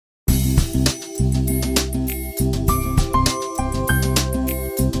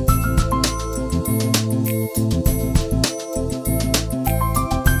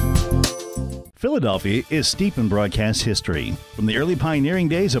Philadelphia is steep in broadcast history. From the early pioneering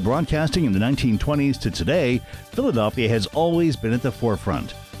days of broadcasting in the 1920s to today, Philadelphia has always been at the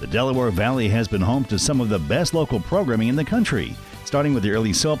forefront. The Delaware Valley has been home to some of the best local programming in the country, starting with the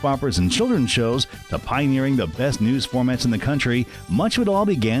early soap operas and children's shows to pioneering the best news formats in the country. Much of it all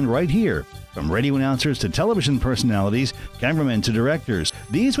began right here. From radio announcers to television personalities, cameramen to directors,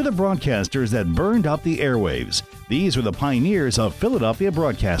 these were the broadcasters that burned up the airwaves. These were the pioneers of Philadelphia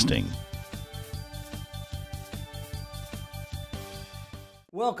broadcasting.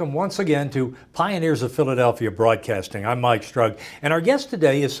 Welcome once again to Pioneers of Philadelphia Broadcasting. I'm Mike Strug, and our guest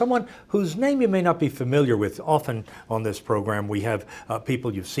today is someone whose name you may not be familiar with. Often on this program we have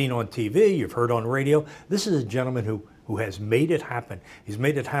people you've seen on TV, you've heard on radio. This is a gentleman who has made it happen. He's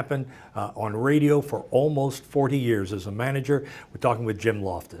made it happen on radio for almost 40 years as a manager. We're talking with Jim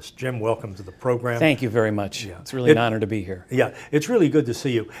Loftus. Jim, welcome to the program. Thank you very much. Yeah. It's really an honor to be here. Yeah, it's really good to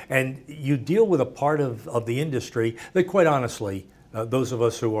see you. And you deal with a part of the industry that, quite honestly, those of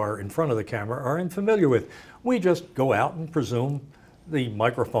us who are in front of the camera are unfamiliar with. We just go out and presume the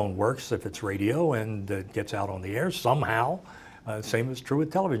microphone works if it's radio and it gets out on the air somehow. Same is true with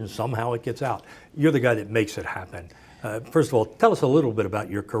television. Somehow it gets out. You're the guy that makes it happen. First of all, tell us a little bit about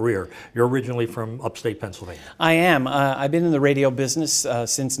your career. You're originally from upstate Pennsylvania. I am. I've been in the radio business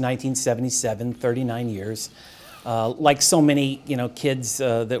since 1977, 39 years. Like so many, kids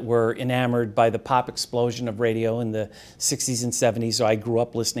that were enamored by the pop explosion of radio in the 60s and 70s. So I grew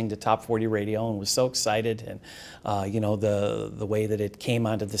up listening to Top 40 radio and was so excited, and the way that it came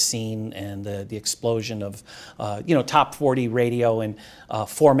onto the scene and the explosion of Top 40 radio and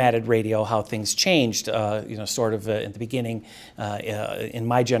formatted radio, how things changed, sort of at the beginning in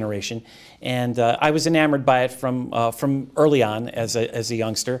my generation. And I was enamored by it from early on as a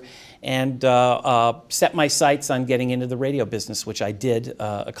youngster, and set my sights on getting into the radio business, which I did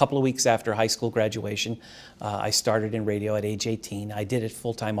a couple of weeks after high school graduation. I started in radio at age 18. I did it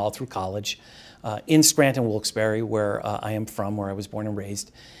full-time all through college in Scranton, Wilkes-Barre, where I am from, where I was born and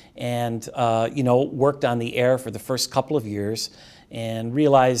raised, and worked on the air for the first couple of years, and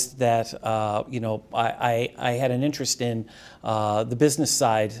realized that I had an interest in the business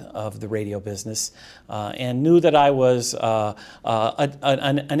side of the radio business, and knew that I was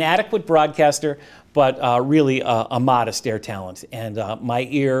an adequate broadcaster, but really a modest air talent. And my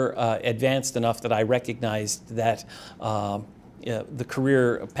ear advanced enough that I recognized that the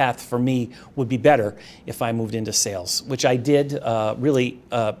career path for me would be better if I moved into sales, which I did probably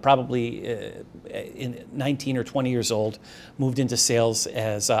in 19 or 20 years old. Moved into sales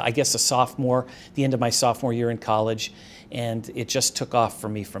as, I guess, a sophomore, the end of my sophomore year in college, and it just took off for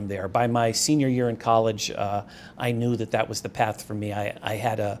me from there. By my senior year in college, I knew that that was the path for me. I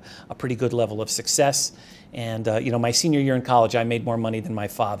had a pretty good level of success. And my senior year in college, I made more money than my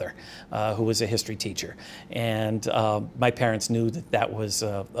father, who was a history teacher. And my parents knew that that was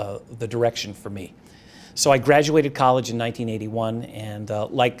the direction for me. So I graduated college in 1981, and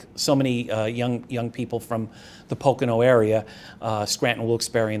like so many young people from the Pocono area, Scranton,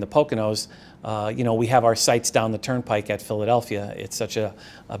 Wilkes-Barre, and the Poconos, we have our sights down the turnpike at Philadelphia. It's such a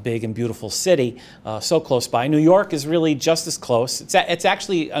big and beautiful city, so close by. New York is really just as close. It's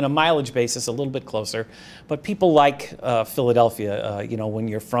actually on a mileage basis a little bit closer, but people like Philadelphia, when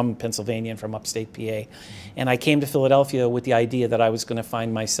you're from Pennsylvania and from upstate PA. And I came to Philadelphia with the idea that I was going to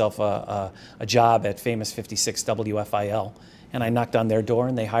find myself a job at famous 56 WFIL, and I knocked on their door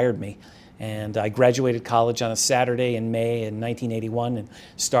and they hired me. And I graduated college on a Saturday in May in 1981 and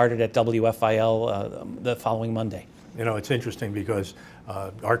started at WFIL the following Monday. It's interesting because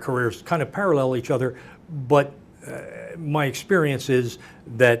our careers kind of parallel each other, but my experience is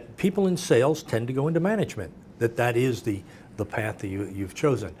that people in sales tend to go into management, that is the path that you've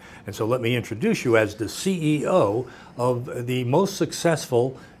chosen. And so let me introduce you as the CEO of the most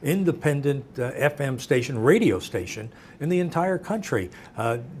successful independent FM station, radio station in the entire country,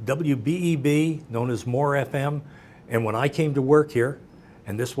 WBEB, known as More FM. And when I came to work here,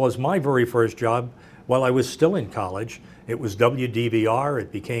 and this was my very first job while I was still in college, it was WDVR.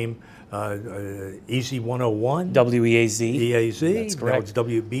 It became Easy 101. WEAZ. EAZ. That's correct. Now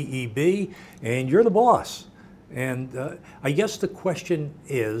it's WBEB, and you're the boss. And I guess the question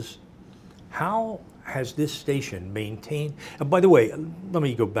is, how has this station maintained? And by the way, let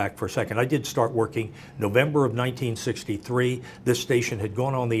me go back for a second. I did start working November of 1963. This station had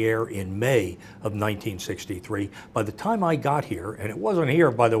gone on the air in May of 1963. By the time I got here, and it wasn't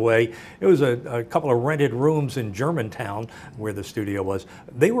here, by the way, it was a couple of rented rooms in Germantown where the studio was.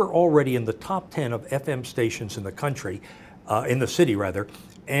 They were already in the top 10 of FM stations in the country, in the city rather,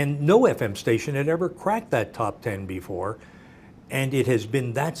 and no FM station had ever cracked that top 10 before. and it has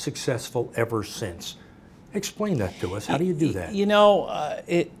been that successful ever since. Explain that to us. How do you do that? You know,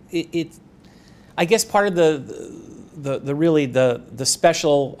 I guess part of the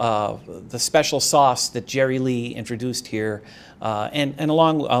special sauce that Jerry Lee introduced here, and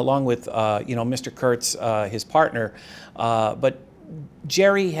along with Mr. Kurtz, his partner, but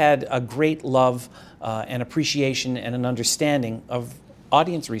Jerry had a great love and appreciation and an understanding of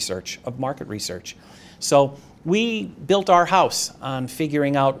audience research, of market research. So we built our house on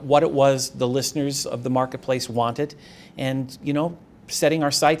figuring out what it was the listeners of the marketplace wanted, and setting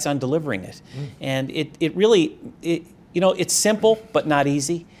our sights on delivering it. And it really, it's simple but not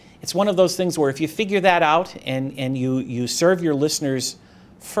easy. It's one of those things where if you figure that out and you serve your listeners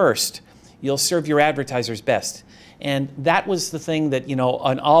first, you'll serve your advertisers best. And that was the thing that, in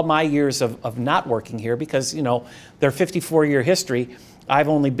all my years of not working here, because, their 54-year history, I've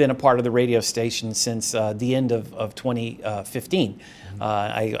only been a part of the radio station since the end of 2015.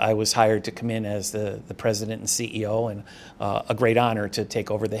 I was hired to come in as the president and CEO, and a great honor to take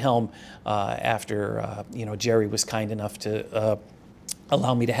over the helm after Jerry was kind enough to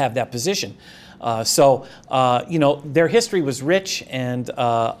allow me to have that position. So their history was rich and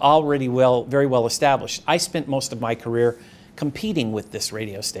already very well established. I spent most of my career competing with this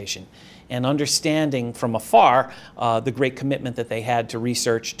radio station and understanding from afar the great commitment that they had to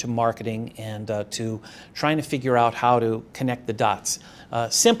research, to marketing, and to trying to figure out how to connect the dots.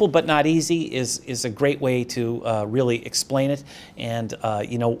 Simple but not easy is a great way to really explain it. And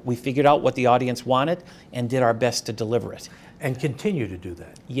we figured out what the audience wanted and did our best to deliver it. And continue to do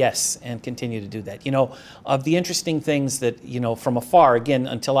that. Yes, and continue to do that. Of the interesting things that, from afar, again,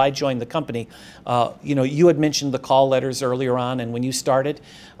 until I joined the company, you had mentioned the call letters earlier on, and when you started,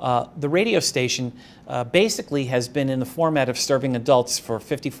 the radio station basically has been in the format of serving adults for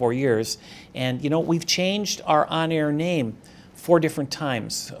 54 years. And, we've changed our on-air name 4 different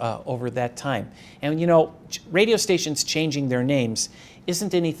times over that time. And, radio stations changing their names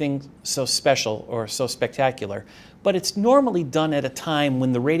isn't anything so special or so spectacular, but it's normally done at a time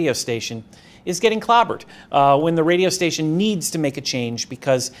when the radio station is getting clobbered, when the radio station needs to make a change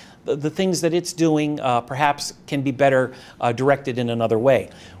because the things that it's doing perhaps can be better directed in another way.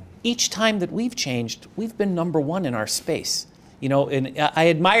 Each time that we've changed, we've been #1 in our space. And I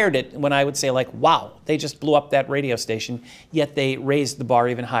admired it when I would say, like, wow, they just blew up that radio station, yet they raised the bar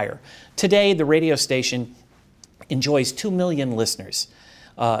even higher. Today, the radio station enjoys 2 million listeners.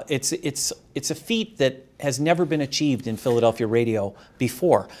 It's a feat that has never been achieved in Philadelphia radio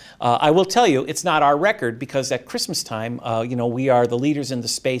before. I will tell you, it's not our record because at Christmas time, we are the leaders in the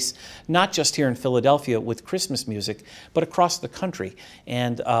space, not just here in Philadelphia with Christmas music, but across the country.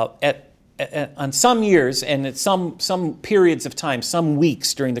 And on some years and at some periods of time, some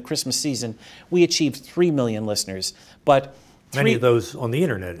weeks during the Christmas season, we achieved 3 million listeners. But many of those on the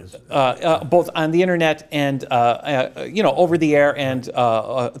internet, both on the internet and over the air and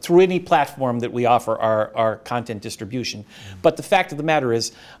through any platform that we offer our content distribution. But the fact of the matter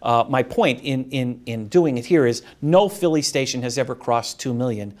is, my point in doing it here is no Philly station has ever crossed 2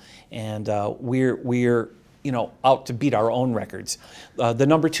 million, and we're out to beat our own records. The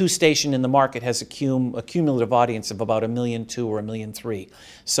 #2 station in the market has a cumulative audience of about 1.2 million or 1.3 million.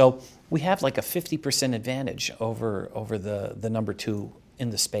 So we have like a 50% advantage over the #2 in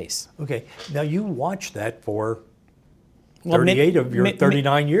the space. Okay. Now you watched that for 38 of your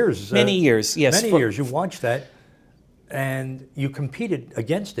 39 years. Many years, yes. Many years. You watched that and you competed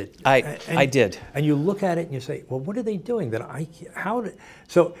against it. I did. And you look at it and you say, well, what are they doing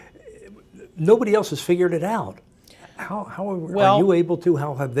so nobody else has figured it out. How are you able to?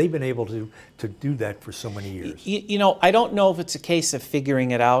 How have they been able to do that for so many years? I don't know if it's a case of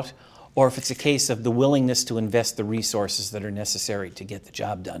figuring it out or if it's a case of the willingness to invest the resources that are necessary to get the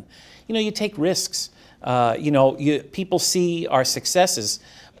job done. You take risks. People see our successes,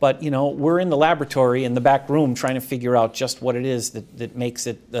 but we're in the laboratory in the back room trying to figure out just what it is that makes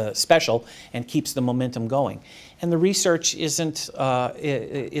it special and keeps the momentum going. And the research isn't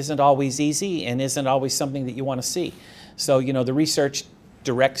always easy and isn't always something that you want to see. So the research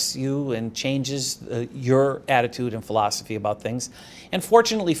directs you and changes your attitude and philosophy about things. And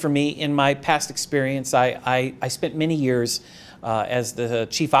fortunately for me, in my past experience, I spent many years as the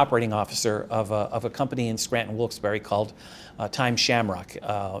chief operating officer of a company in Scranton, Wilkes-Barre called Time Shamrock,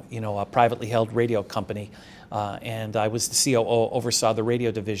 a privately held radio company. And I was the COO, oversaw the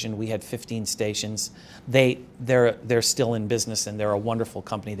radio division. We had 15 stations. They're still in business, and they're a wonderful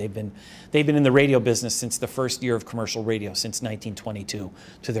company. They've been in the radio business since the first year of commercial radio, since 1922,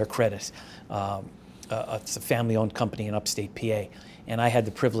 to their credit. it's a family-owned company in upstate PA. And I had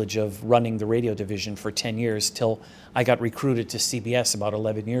the privilege of running the radio division for 10 years till I got recruited to CBS about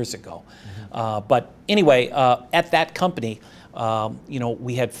 11 years ago. But anyway, at that company,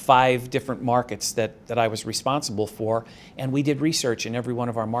 we had 5 different markets that I was responsible for, and we did research in every one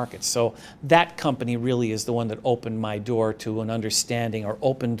of our markets. So that company really is the one that opened my door to an understanding, or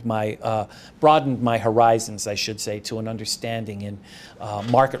broadened my horizons, I should say, to an understanding in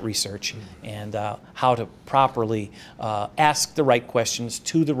market research and how to properly ask the right questions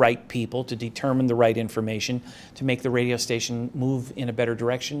to the right people to determine the right information to make the radio station move in a better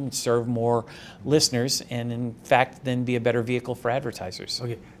direction and serve more listeners, and in fact then be a better vehicle for advertisers.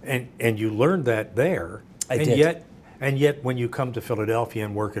 Okay, and you learned that there. I did. And yet when you come to Philadelphia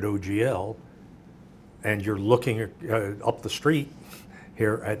and work at OGL, and you're looking up the street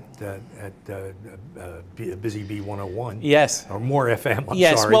here at Busy Bee 101. Yes. Or More FM, I'm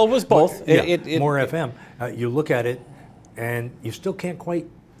yes, sorry. well, it was both. More FM. You look at it, and you still can't quite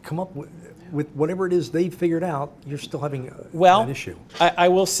come up with whatever it is they figured out. You're still having an issue. I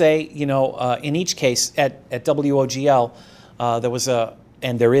will say, in each case at WOGL, there was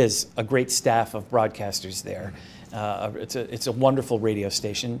and there is a great staff of broadcasters there. It's a wonderful radio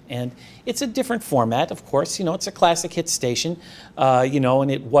station, and it's a different format, of course. It's a classic hit station,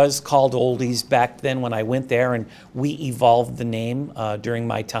 and it was called Oldies back then when I went there, and we evolved the name during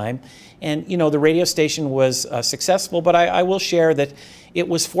my time. And, the radio station was successful, but I will share that it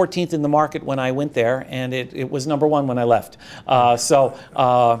was 14th in the market when I went there, and it was #1 when I left. I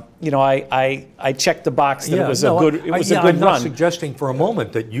checked the box that it was a good I'm run. not suggesting for a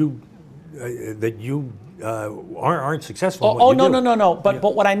moment that you aren't successful. No.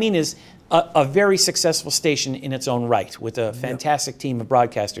 But what I mean is a very successful station in its own right, with a fantastic team of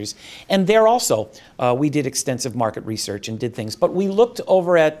broadcasters. And there also, we did extensive market research and did things. But we looked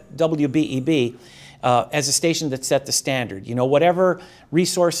over at WBEB as a station that set the standard. Whatever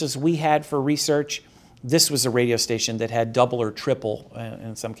resources we had for research, this was a radio station that had double or triple,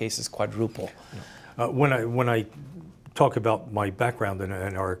 in some cases quadruple. When I talk about my background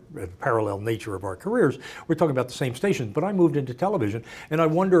and our parallel nature of our careers, we're talking about the same station, but I moved into television, and I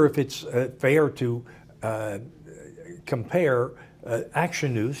wonder if it's fair to compare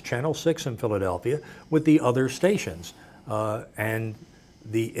Action News, Channel 6 in Philadelphia, with the other stations, and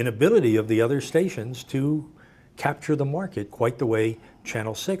the inability of the other stations to capture the market quite the way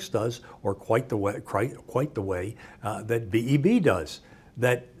Channel 6 does, or quite the way that BEB does.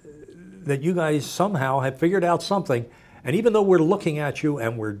 That you guys somehow have figured out something, and even though we're looking at you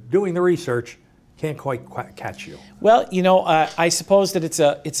and we're doing the research, can't quite catch you. Well, I suppose that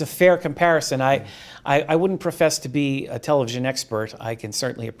it's a fair comparison. I wouldn't profess to be a television expert. I can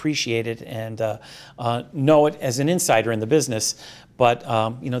certainly appreciate it and know it as an insider in the business, but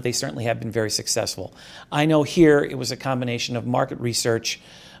they certainly have been very successful. I know here it was a combination of market research,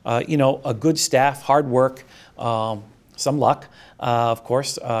 a good staff, hard work, some luck, of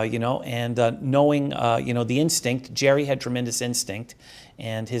course, and knowing, the instinct. Jerry had tremendous instinct,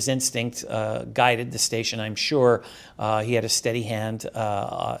 and his instinct guided the station, I'm sure. He had a steady hand,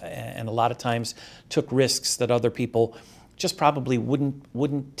 and a lot of times took risks that other people just probably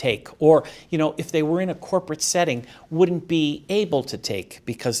wouldn't take, or if they were in a corporate setting, wouldn't be able to take,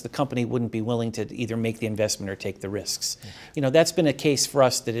 because the company wouldn't be willing to either make the investment or take the risks. That's been a case for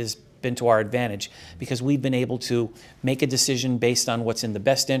us that has been to our advantage, because we've been able to make a decision based on what's in the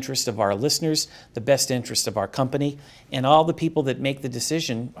best interest of our listeners, the best interest of our company, and all the people that make the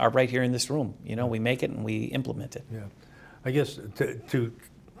decision are right here in this room. We make it and we implement it. Yeah, I guess to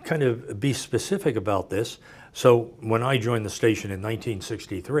kind of be specific about this, so when I joined the station in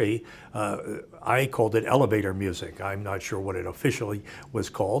 1963, I called it elevator music. I'm not sure what it officially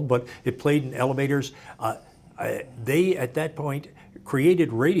was called, but it played in elevators. They, at that point,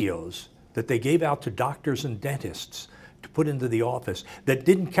 created radios that they gave out to doctors and dentists to put into the office that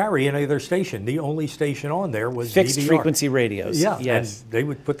didn't carry any other station. The only station on there was fixed DVR. Frequency radios. Yeah, yes. And they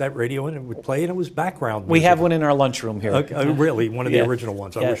would put that radio in and it would play, and it was background music. We have one in our lunchroom here. Really, one of the original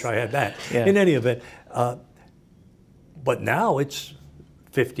ones. I wish I had that. Yeah. In any event, but now it's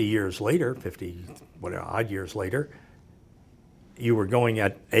 50 years later, 50 odd years later. You were going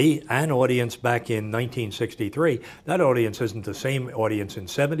at an audience back in 1963. That audience isn't the same audience in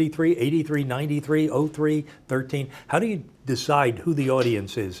 73, 83, 93, 03, 13. How do you decide who the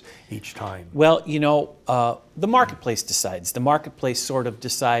audience is each time? Well, the marketplace decides. The marketplace sort of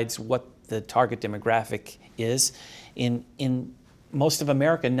decides what the target demographic is. In most of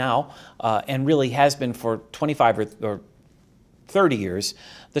America now, and really has been for 25 or 30 years,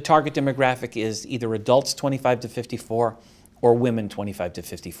 the target demographic is either adults 25 to 54, or women 25 to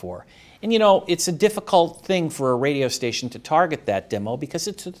 54. And you know, it's a difficult thing for a radio station to target that demo because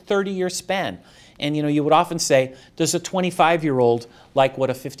it's a 30-year span. And you know, you would often say, does a 25-year-old like what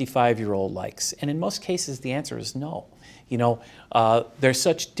a 55-year-old likes? And in most cases, the answer is no. You know, they're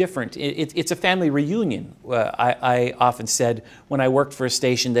such different. It's a family reunion. I often said when I worked for a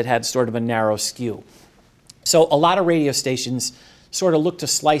station that had sort of a narrow skew. So a lot of radio stations sort of look to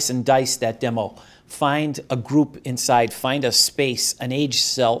slice and dice that demo, find a group inside, find a space, an age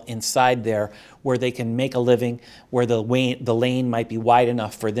cell inside there where they can make a living, where the lane might be wide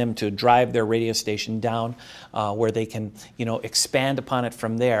enough for them to drive their radio station down, where they can, you know, expand upon it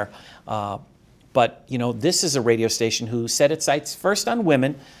from there. But, you know, this is a radio station who set its sights first on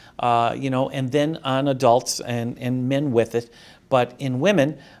women, you know, and then on adults and men with it. But in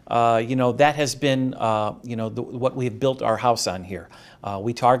women, you know, that has been, you know, what we've built our house on here.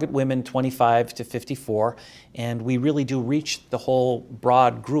 We target women 25 to 54, and we really do reach the whole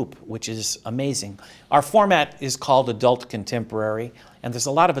broad group, which is amazing. Our format is called Adult Contemporary, and there's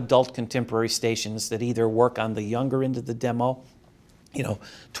a lot of adult contemporary stations that either work on the younger end of the demo, you know,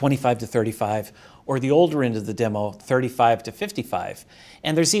 25 to 35, or the older end of the demo, 35 to 55.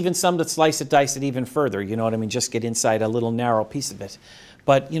 And there's even some that slice it, dice it even further, you know what I mean, just get inside a little narrow piece of it.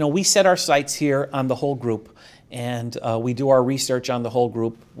 But, you know, we set our sights here on the whole group, and we do our research on the whole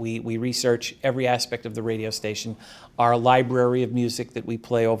group. We research every aspect of the radio station, our library of music that we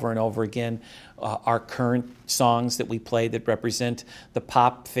play over and over again, our current songs that we play that represent the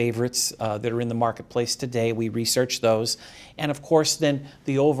pop favorites that are in the marketplace today. We research those. And of course then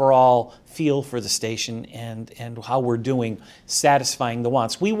the overall feel for the station and how we're doing, satisfying the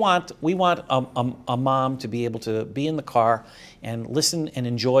wants. We want a mom to be able to be in the car and listen and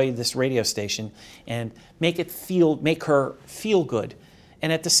enjoy this radio station and make her feel good.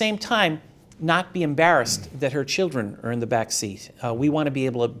 And at the same time, not be embarrassed that her children are in the back seat. We want to be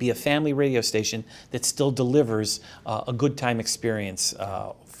able to be a family radio station that still delivers a good time experience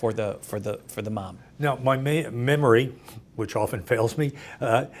for the mom. Now, my memory, which often fails me,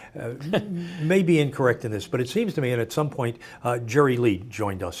 may be incorrect in this, but it seems to me, and at some point, Jerry Lee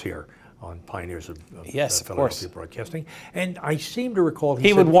joined us here on Pioneers of yes, of Philadelphia course. Broadcasting, and I seem to recall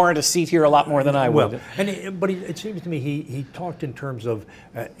he would warrant a seat here a lot more than I would. But it seems to me he talked in terms of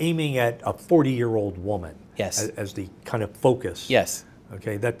aiming at a 40-year-old woman. Yes. As the kind of focus. Yes.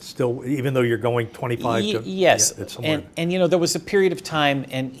 Okay, that's still, even though you're going 25 to... Yes, yeah, it's somewhere. And you know, there was a period of time,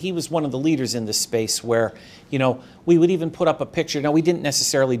 and he was one of the leaders in this space where, you know, we would even put up a picture. Now, we didn't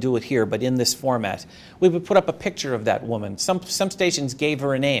necessarily do it here, but in this format, we would put up a picture of that woman. Some stations gave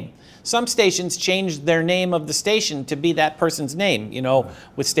her a name. Some stations changed their name of the station to be that person's name, you know,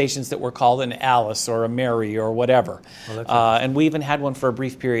 with stations that were called an Alice or a Mary or whatever. Well, and we even had one for a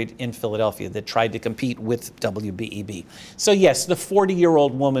brief period in Philadelphia that tried to compete with WBEB. So yes, the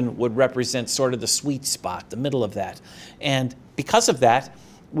 40-year-old woman would represent sort of the sweet spot, the middle of that. And because of that,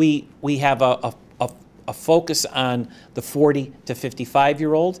 we have a focus on the 40 to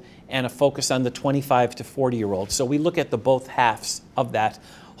 55-year-old and a focus on the 25 to 40-year-old. So we look at the both halves of that,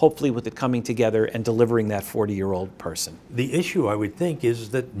 hopefully with it coming together and delivering that 40-year-old person. The issue, I would think, is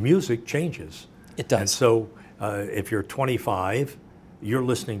that music changes. It does. And so if you're 25, you're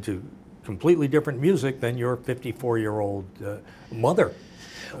listening to completely different music than your 54-year-old mother,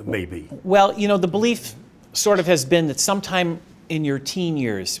 maybe. Well, you know, the belief sort of has been that sometime in your teen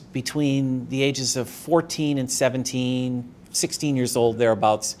years, between the ages of 14 and 17, 16 years old,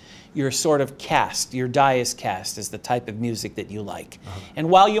 thereabouts, you're sort of cast, your die is cast as the type of music that you like. And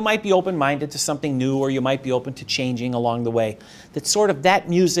while you might be open-minded to something new, or you might be open to changing along the way, that sort of that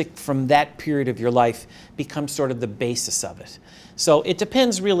music from that period of your life becomes sort of the basis of it. So it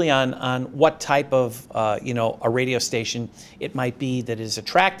depends really on what type of, you know, a radio station it might be that is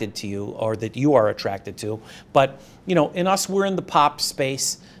attracted to you or that you are attracted to. But, you know, in us, we're in the pop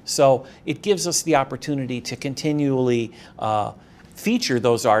space, so it gives us the opportunity to continually feature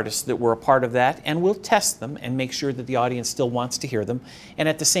those artists that were a part of that, and we'll test them and make sure that the audience still wants to hear them, and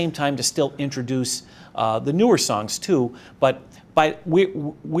at the same time to still introduce the newer songs too. But by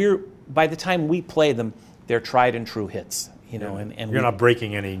the time we play them, they're tried and true hits. You know, and you're not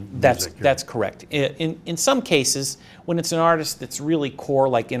breaking any music. That's correct. In some cases, when it's an artist that's really core,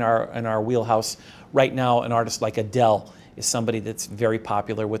 like in our wheelhouse right now, an artist like Adele is somebody that's very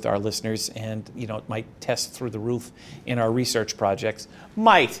popular with our listeners, and you know, it might test through the roof in our research projects.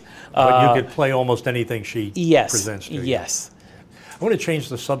 But you could play almost anything she presents to you. Yes. I want to change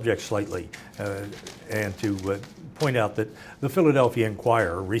the subject slightly and to point out that the Philadelphia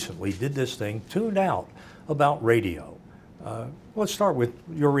Inquirer recently did this thing, tuned out, about radio. Let's start with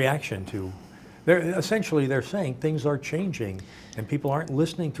your reaction to Essentially, they're saying things are changing, and people aren't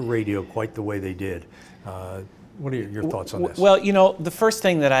listening to radio quite the way they did. What are your thoughts on this? Well, you know, the first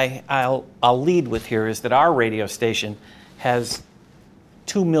thing that I'll lead with here is that our radio station has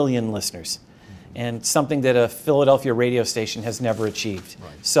 2 million listeners, and something that a Philadelphia radio station has never achieved.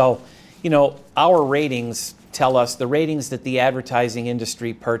 Right. So, you know, our ratings tell us, the ratings that the advertising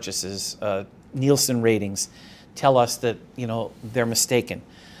industry purchases, Nielsen ratings, tell us that, you know, they're mistaken.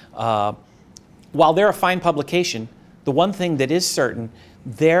 While they're a fine publication, the one thing that is certain,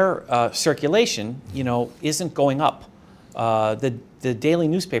 their circulation, you know, isn't going up. The daily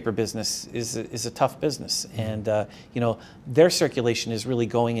newspaper business is a tough business, and you know, their circulation is really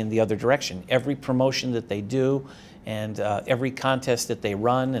going in the other direction. Every promotion that they do, and every contest that they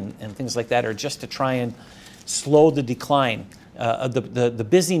run, and things like that, are just to try and slow the decline. The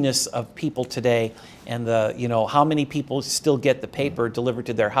busyness of people today, and you know, how many people still get the paper delivered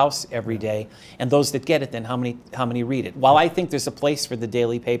to their house every day, and those that get it, then how many read it. While I think there's a place for the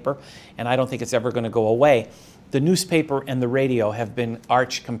daily paper, and I don't think it's ever going to go away, the newspaper and the radio have been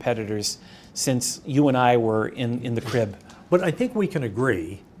arch competitors since you and I were in the crib. But I think we can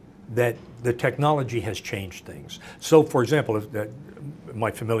agree that the technology has changed things. So, for example,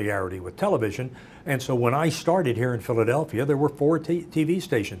 my familiarity with television, and so when I started here in Philadelphia, there were 4 TV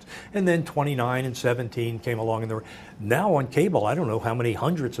stations, and then 29 and 17 came along, and now on cable, I don't know how many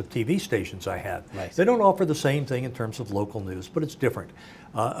hundreds of TV stations I have. Right. They don't offer the same thing in terms of local news, but it's different.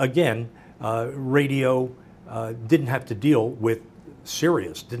 Again, radio didn't have to deal with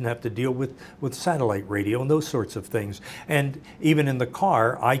Sirius, didn't have to deal with satellite radio and those sorts of things. And even in the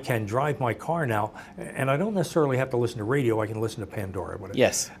car, I can drive my car now, and I don't necessarily have to listen to radio. I can listen to Pandora.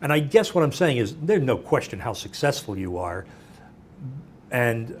 Yes. And I guess what I'm saying is there's no question how successful you are.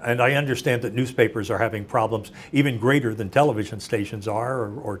 And I understand that newspapers are having problems even greater than television stations are.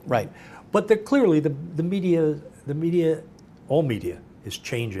 Right. But clearly the media, all media is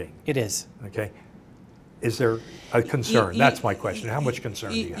changing. It is. Okay. Is there a concern? That's my question. How much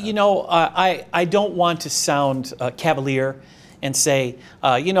concern do you have? You know, I don't want to sound cavalier and say,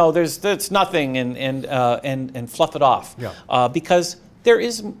 you know, there's nothing and fluff it off. Yeah. Because there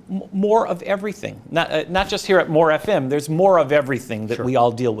is more of everything. Not just here at More FM. There's more of everything that we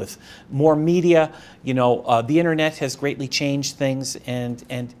all deal with. More media. You know, the internet has greatly changed things,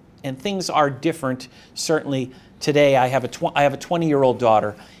 and things are different. Certainly today, I have a 20-year-old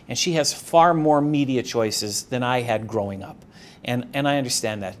daughter, and she has far more media choices than I had growing up, and I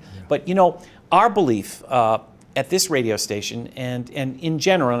understand that. Yeah. But you know, our belief at this radio station, and in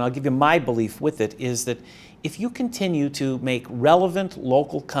general, and I'll give you my belief with it, is that if you continue to make relevant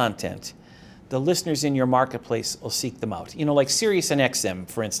local content, the listeners in your marketplace will seek them out. You know, like Sirius and XM,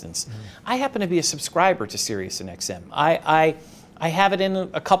 for instance. I happen to be a subscriber to Sirius and XM. I have it in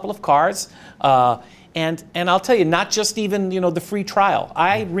a couple of cars. And I'll tell you, not just even, you know, the free trial.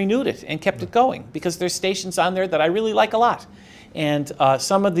 I renewed it and kept it going because there's stations on there that I really like a lot. And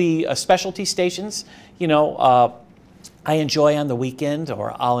some of the specialty stations, you know, I enjoy on the weekend,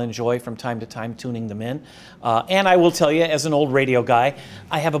 or I'll enjoy from time to time tuning them in. And I will tell you, as an old radio guy,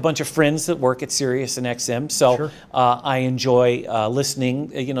 I have a bunch of friends that work at Sirius and XM, so I enjoy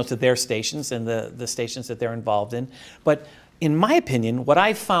listening, you know, to their stations and the stations that they're involved in. But in my opinion, what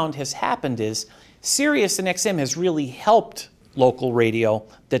I've found has happened is Sirius and XM has really helped local radio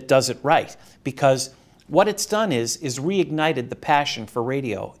that does it right, because what it's done is reignited the passion for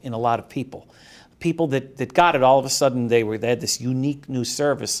radio in a lot of people. People that got it, all of a sudden they had this unique new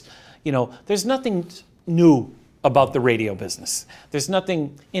service. You know, there's nothing new about the radio business. There's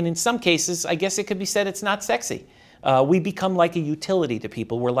nothing, and in some cases, I guess it could be said it's not sexy. We become like a utility to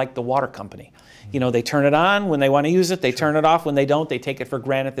people. We're like the water company. You know, they turn it on when they want to use it. They turn it off when they don't. They take it for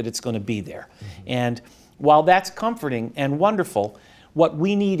granted that it's going to be there. And while that's comforting and wonderful, what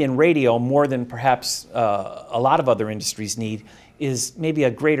we need in radio more than perhaps a lot of other industries need is maybe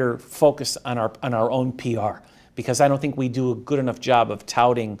a greater focus on our own PR, because I don't think we do a good enough job of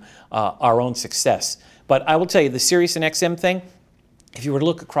touting our own success. But I will tell you, the Sirius and XM thing, if you were to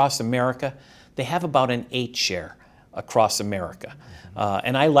look across America, they have about an 8 share across America.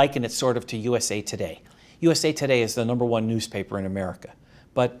 And I liken it sort of to USA Today. USA Today is the #1 newspaper in America,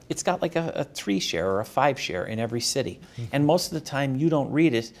 but it's got like a 3 share or a 5 share in every city. And most of the time you don't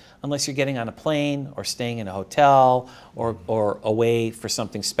read it unless you're getting on a plane or staying in a hotel or away for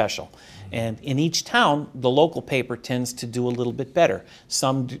something special. And in each town, the local paper tends to do a little bit better,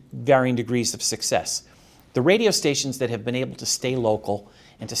 some varying degrees of success. The radio stations that have been able to stay local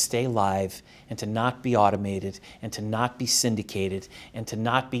and to stay live and to not be automated and to not be syndicated and to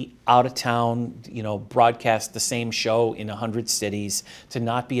not be out of town, broadcast the same show in 100 cities, to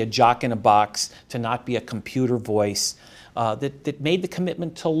not be a jock in a box, to not be a computer voice, that made the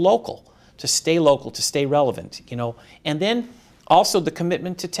commitment to local, to stay relevant, and then also the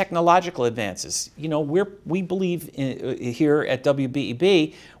commitment to technological advances. We believe here at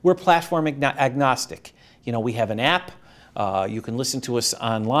WBEB, we're platform agnostic. We have an app. You can listen to us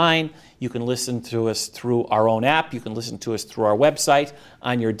online. You can listen to us through our own app. You can listen to us through our website,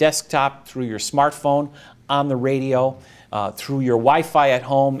 on your desktop, through your smartphone, on the radio, through your Wi-Fi at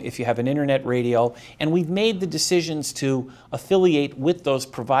home if you have an internet radio. And we've made the decisions to affiliate with those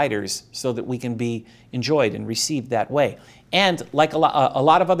providers so that we can be enjoyed and received that way. And like a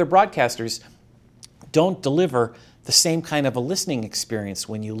lot of other broadcasters, don't deliver the same kind of a listening experience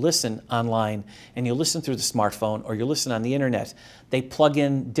when you listen online and you listen through the smartphone or you listen on the internet. They plug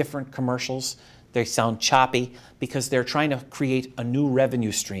in different commercials. They sound choppy because they're trying to create a new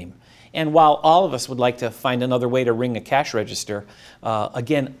revenue stream. And while all of us would like to find another way to ring a cash register,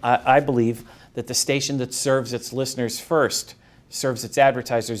 again, I believe that the station that serves its listeners first serves its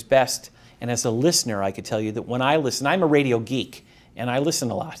advertisers best. And as a listener, I could tell you that when I listen, I'm a radio geek and I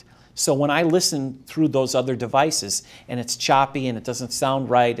listen a lot. So when I listen through those other devices and it's choppy and it doesn't sound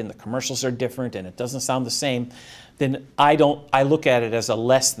right and the commercials are different and it doesn't sound the same, then I look at it as a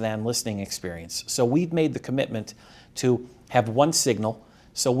less than listening experience. So we've made the commitment to have one signal.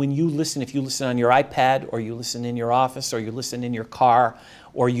 So when you listen, if you listen on your iPad or you listen in your office or you listen in your car,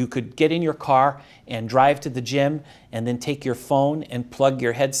 or you could get in your car and drive to the gym and then take your phone and plug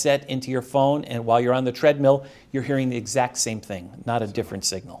your headset into your phone, and while you're on the treadmill, you're hearing the exact same thing, not a different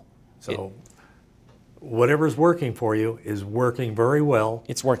signal. So whatever's working for you is working very well.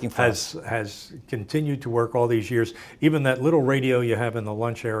 It's working for us. Has continued to work all these years. Even that little radio you have in the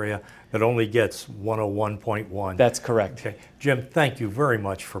lunch area that only gets 101.1. That's correct. Okay. Jim, thank you very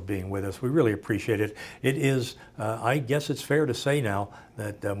much for being with us. We really appreciate it. It is, I guess it's fair to say now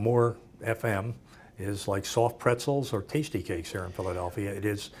that more FM is like soft pretzels or tasty cakes here in Philadelphia. It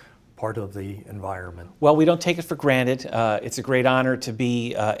is part of the environment. Well, we don't take it for granted. It's a great honor to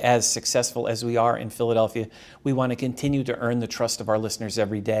be as successful as we are in Philadelphia. We want to continue to earn the trust of our listeners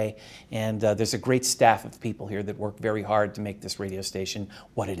every day, and there's a great staff of people here that work very hard to make this radio station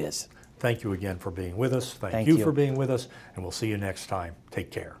what it is. Thank you again for being with us. Thank you for being with us, and we'll see you next time. Take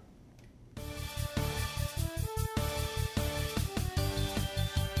care.